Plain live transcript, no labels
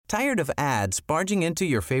Tired of ads barging into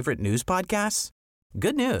your favorite news podcasts?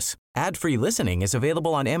 Good news. Ad-free listening is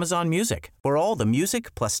available on Amazon Music for all the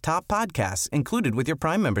music plus top podcasts included with your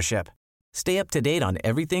Prime membership. Stay up to date on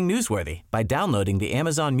everything newsworthy by downloading the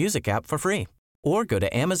Amazon Music app for free or go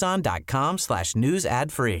to amazon.com/news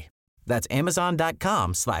ad free. That's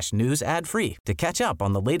amazon.com/news ad free to catch up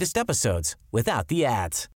on the latest episodes without the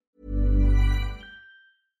ads.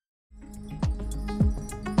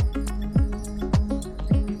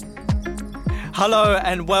 Hello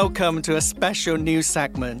and welcome to a special news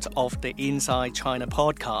segment of the Inside China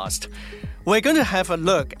podcast. We're going to have a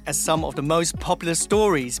look at some of the most popular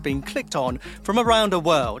stories being clicked on from around the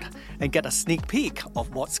world and get a sneak peek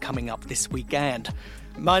of what's coming up this weekend.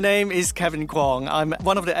 My name is Kevin Kwong. I'm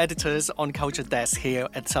one of the editors on Culture Desk here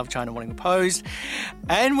at South China Morning Post.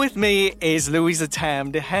 And with me is Louisa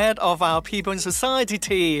Tam, the head of our People and Society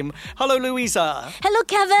team. Hello, Louisa. Hello,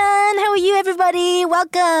 Kevin. How are you, everybody?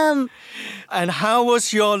 Welcome. And how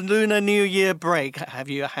was your Lunar New Year break? Have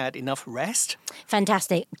you had enough rest?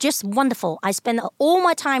 Fantastic. Just wonderful. I spend all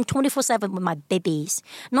my time 24/7 with my babies.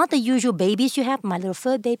 Not the usual babies you have, my little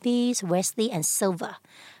fur babies, Wesley and Silver.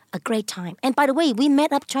 A great time. And by the way, we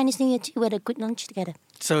met up Chinese New Year too. We had a good lunch together.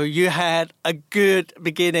 So you had a good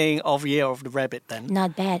beginning of Year of the Rabbit then?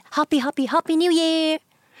 Not bad. Happy New Year.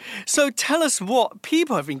 So tell us what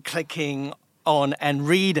people have been clicking on and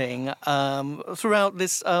reading throughout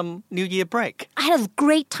this New Year break. I had a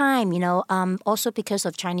great time, also because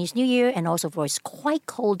of Chinese New Year and also it was quite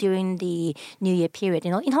cold during the New Year period.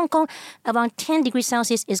 In Hong Kong, around 10 degrees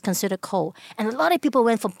Celsius is considered cold. And a lot of people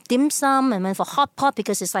went for dim sum and went for hot pot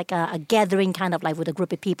because it's like a gathering kind of like with a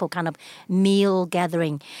group of people kind of meal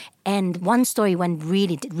gathering. And one story went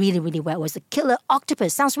really well. It was the killer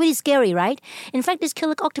octopus. Sounds really scary, right? In fact, this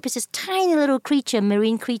killer octopus is a tiny little creature,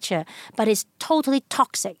 marine creature, but it's totally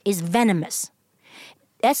toxic. It's venomous.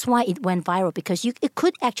 That's why it went viral, because it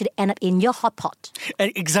could actually end up in your hot pot.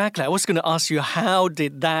 Exactly. I was going to ask you, how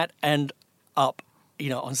did that end up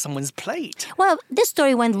on someone's plate? Well, this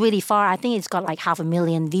story went really far. I think it's got like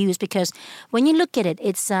 500,000 views because when you look at it,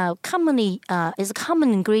 it's a common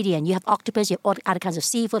ingredient. You have octopus, you have other kinds of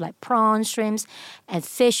seafood like prawns, shrimps, and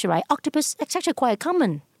fish, right? Octopus, it's actually quite a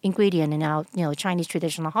common ingredient in our Chinese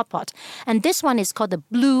traditional hot pot. And this one is called the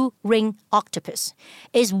blue ring octopus.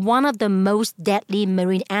 It's one of the most deadly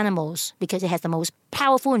marine animals because it has the most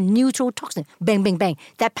powerful neutral toxin. Bang, bang, bang.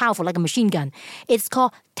 That powerful, like a machine gun. It's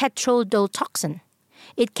called tetrodotoxin.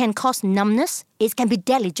 It can cause numbness. It can be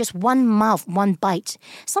deadly, just one mouth, one bite.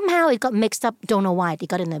 Somehow it got mixed up, don't know why. They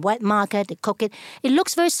got it in the wet market, they cook it. It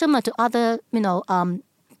looks very similar to other,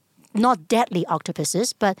 not deadly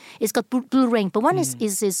octopuses, but it's got blue ring. But one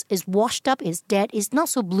is washed up, is dead, is not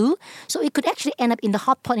so blue. So it could actually end up in the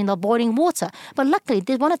hot pot in the boiling water. But luckily,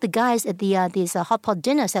 one of the guys at this hot pot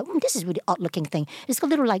dinner said, this is really odd-looking thing. It's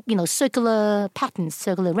got little circular patterns,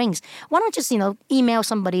 circular rings. Why don't you just, email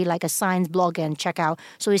somebody like a science blogger and check out.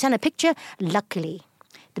 So he sent a picture. Luckily,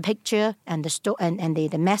 the picture and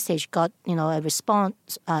the message got, a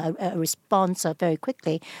response very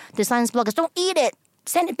quickly. The science bloggers, don't eat it.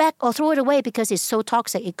 Send it back or throw it away because it's so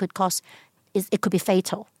toxic. It could be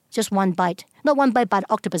fatal. Just one bite. Not one bite by the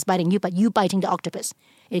octopus biting you, but you biting the octopus.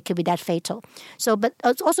 It could be that fatal. So, but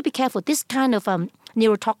also be careful. This kind of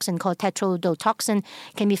neurotoxin called tetrodotoxin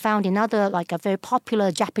can be found in other, like a very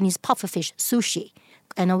popular Japanese pufferfish, sushi.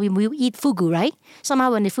 And we eat fugu, right?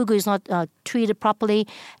 Somehow when the fugu is not treated properly,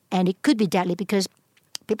 and it could be deadly because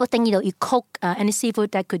people think, you cook any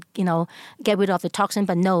seafood that could, get rid of the toxin,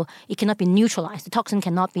 but no, it cannot be neutralized. The toxin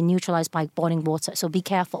cannot be neutralized by boiling water, so be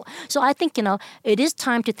careful. So I think, it is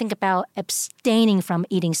time to think about abstaining from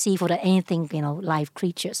eating seafood or anything, live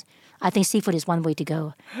creatures. I think seafood is one way to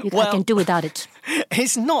go. I can do without it.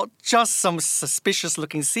 It's not just some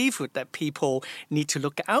suspicious-looking seafood that people need to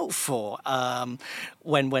look out for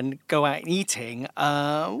when go out eating.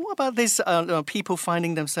 What about this people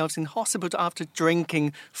finding themselves in hospital after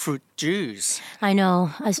drinking fruit juice? I know.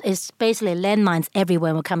 It's basically landmines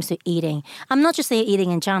everywhere when it comes to eating. I'm not just saying eating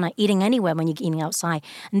in China, eating anywhere when you're eating outside.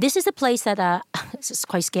 And this is a place that this is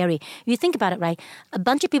quite scary. You think about it, right? A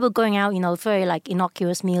bunch of people going out, very like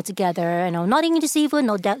innocuous meal together, not eating the seafood,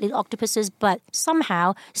 no deadly octopuses, but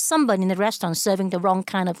somehow somebody in the restaurant serving the wrong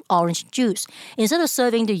kind of orange juice. Instead of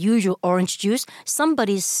serving the usual orange juice,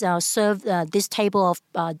 somebody served this table of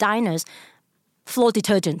diners floor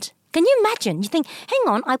detergent. Can you imagine? You think, hang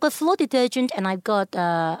on, I've got floor detergent and I've got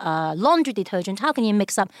laundry detergent. How can you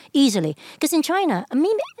mix up easily? Because in China,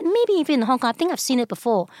 maybe even in Hong Kong, I think I've seen it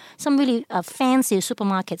before. Some really fancy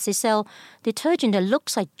supermarkets, they sell detergent that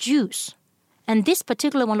looks like juice. And this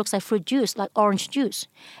particular one looks like fruit juice, like orange juice.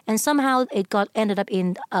 And somehow it ended up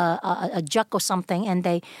in a jug or something. And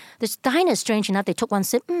this diner, strange enough, they took one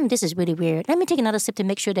sip. This is really weird. Let me take another sip to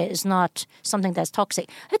make sure that it's not something that's toxic.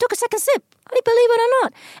 They took a second sip. Believe it or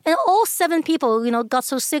not. And all 7 people, got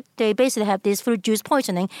so sick, they basically have this fruit juice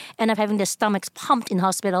poisoning, end up having their stomachs pumped in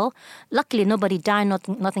hospital. Luckily, nobody died,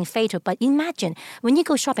 nothing fatal. But imagine, when you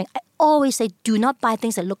go shopping, I always say, do not buy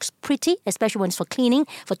things that looks pretty, especially when it's for cleaning,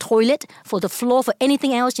 for toilet, for the floor, for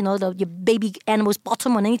anything else, your baby animal's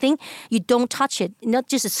bottom or anything. You don't touch it. Not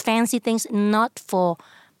just as fancy things, not for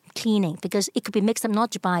cleaning, because it could be mixed up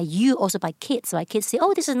not by you, also by kids. Right? Kids say,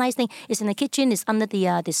 oh, this is a nice thing. It's in the kitchen. It's under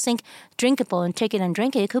the sink, drinkable, and take it and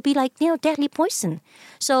drink it. It could be like, deadly poison.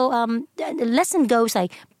 So the lesson goes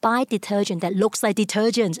like, buy detergent that looks like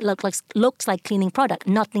detergent, looks like cleaning product,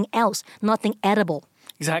 nothing else, nothing edible.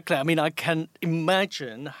 Exactly. I mean, I can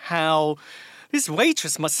imagine how this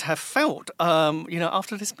waitress must have felt,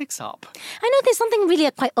 after this mix-up. I know there's something really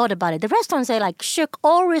quite odd about it. The restaurants say shook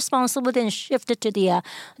all responsibility and shifted to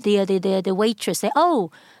the waitress. Say, oh,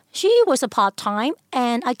 she was a part-time,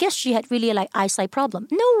 and I guess she had really eyesight problem.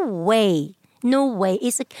 No way. No way.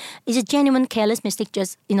 It's a genuine careless mistake.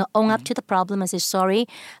 Just own up to the problem and say sorry.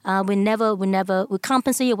 We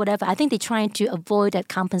compensate you or whatever. I think they're trying to avoid that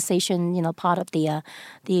compensation. Part of the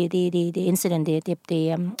incident,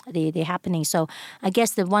 the happening. So I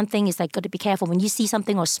guess the one thing is got to be careful when you see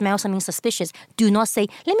something or smell something suspicious. Do not say,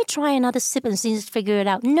 let me try another sip and figure it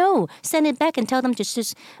out. No, send it back and tell them to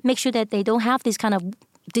just make sure that they don't have this kind of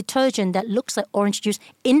detergent that looks like orange juice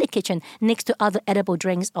in the kitchen next to other edible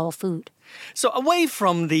drinks or food. So away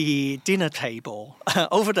from the dinner table,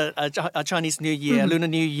 over the Chinese New Year, Lunar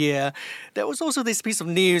New Year, there was also this piece of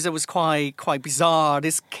news that was quite bizarre.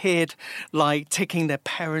 This kid taking their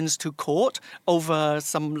parents to court over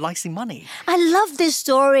some licensing money. I love this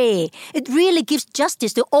story. It really gives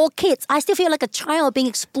justice to all kids. I still feel like a child being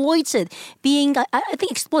exploited,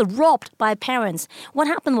 robbed by parents. What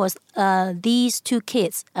happened was these 2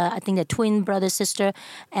 kids, I think they're twin brother, sister,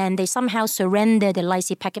 and they somehow surrendered the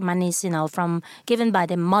licensing packet monies, from given by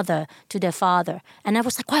their mother to their father. And that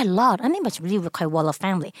was quite a lot. I mean, it was really quite well-off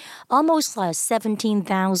family. Almost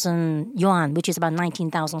 17,000 yuan, which is about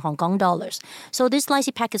 19,000 Hong Kong dollars. So these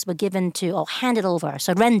licensing packets were given to, or handed over,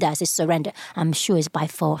 surrender. I'm sure it's by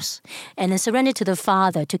force. And then surrendered to the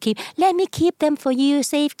father to keep. Let me keep them for you,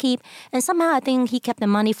 safekeep. And somehow I think he kept the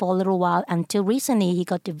money for a little while until recently he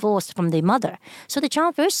got divorced from the mother. So the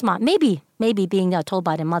child, very smart, maybe being told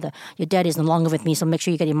by the mother, your dad is no longer with me, so make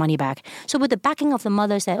sure you get your money back. So with the backing of the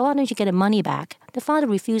mother, said, oh, why don't you get the money back? The father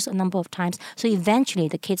refused a number of times. So eventually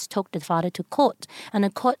the kids took the father to court. And the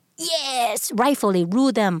court, yes, rightfully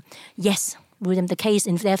ruled them the case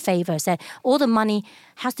in their favor, said all the money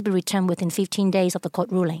has to be returned within 15 days of the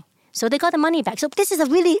court ruling. So they got the money back. So this is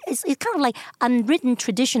it's kind of like unwritten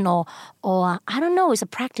tradition or I don't know, it's a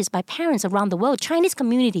practice by parents around the world. Chinese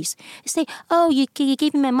communities, they say, oh, you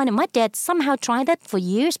gave me my money. My dad somehow tried that for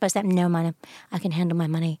years, but I said, no, man, I can handle my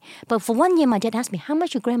money. But for 1 year, my dad asked me, how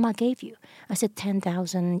much your grandma gave you? I said,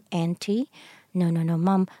 10,000 NT. No,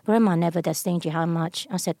 Mom, grandma never that stingy. How much?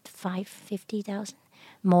 I said, 50,000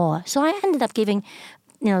 more. So I ended up giving,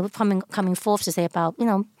 coming forth to say about,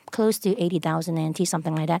 close to 80,000 NT,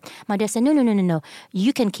 something like that. My dad said, no.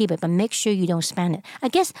 You can keep it, but make sure you don't spend it. I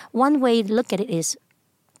guess one way to look at it is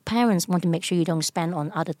parents want to make sure you don't spend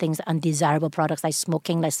on other things, undesirable products like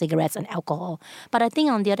smoking, like cigarettes and alcohol. But I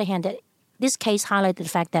think on the other hand, that this case highlighted the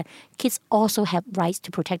fact that kids also have rights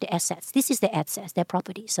to protect their assets. This is their assets, their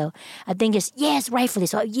property. So I think it's, yes, rightfully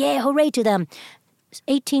so. Yeah, hooray to them.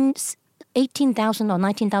 18,000 or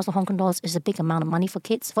 19,000 Hong Kong dollars is a big amount of money for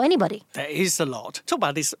kids, for anybody. There is a lot. Talk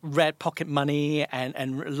about this red pocket money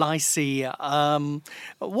and licensing.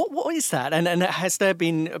 What is that? And has there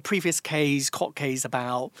been a previous court case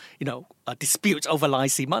about, a dispute over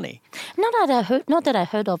licensing money? Not that I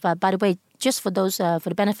heard of. By the way, just for those, for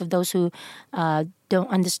the benefit of those who don't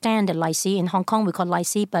understand the licensing, in Hong Kong we call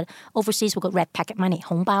licensing, but overseas we call red packet money,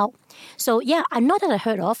 紅包. So yeah, not that I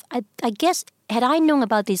heard of. I guess had I known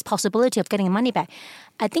about this possibility of getting money back,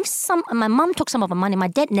 I think my mom took some of the money. My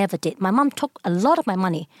dad never did. My mom took a lot of my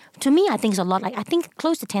money. To me, I think it's a lot. I think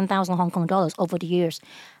close to 10,000 Hong Kong dollars over the years.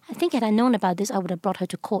 I think had I known about this, I would have brought her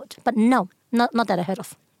to court. But no, not that I heard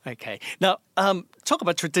of. Okay. Now, talk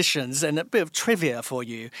about traditions and a bit of trivia for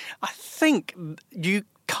you. I think you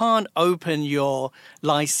can't open your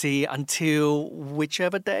licensing until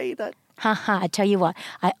whichever day that... I tell you what,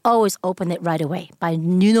 I always open it right away. But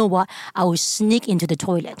you know what? I will sneak into the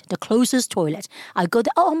toilet, the closest toilet. I go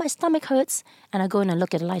there, oh, my stomach hurts. And I go in and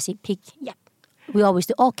look at the licensing, peek. Yeah, we always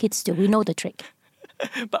do. All kids do. We know the trick.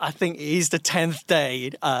 But I think it is the 10th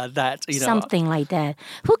day that, Something like that.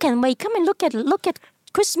 Who can wait? Come and look at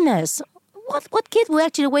Christmas. What kid will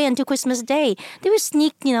actually wait until Christmas Day? They will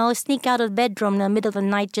sneak out of the bedroom in the middle of the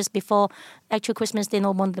night just before actual Christmas Day and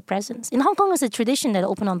open the presents. In Hong Kong, it's a tradition that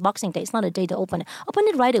open on Boxing Day. It's not a day to open it. Open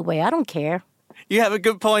it right away. I don't care. You have a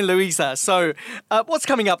good point, Louisa. So what's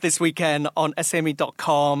coming up this weekend on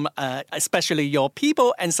sme.com, especially your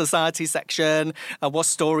people and society section? What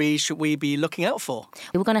story should we be looking out for?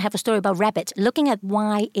 We're going to have a story about rabbits, looking at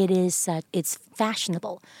why it's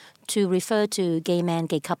fashionable to refer to gay men,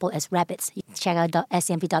 gay couple as rabbits. Check out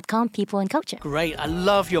smp.com, people and culture. Great. I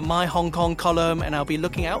love your My Hong Kong column, and I'll be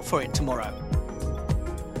looking out for it tomorrow.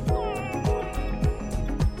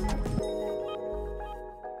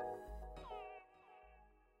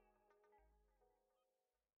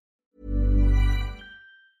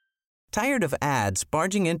 Tired of ads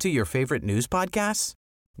barging into your favorite news podcasts?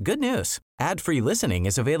 Good news. Ad-free listening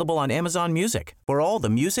is available on Amazon Music for all the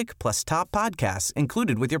music plus top podcasts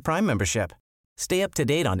included with your Prime membership. Stay up to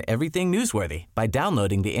date on everything newsworthy by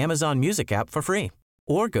downloading the Amazon Music app for free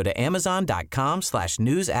or go to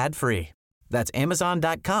amazon.com/news ad free. That's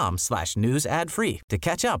amazon.com/news ad free to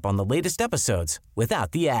catch up on the latest episodes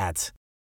without the ads.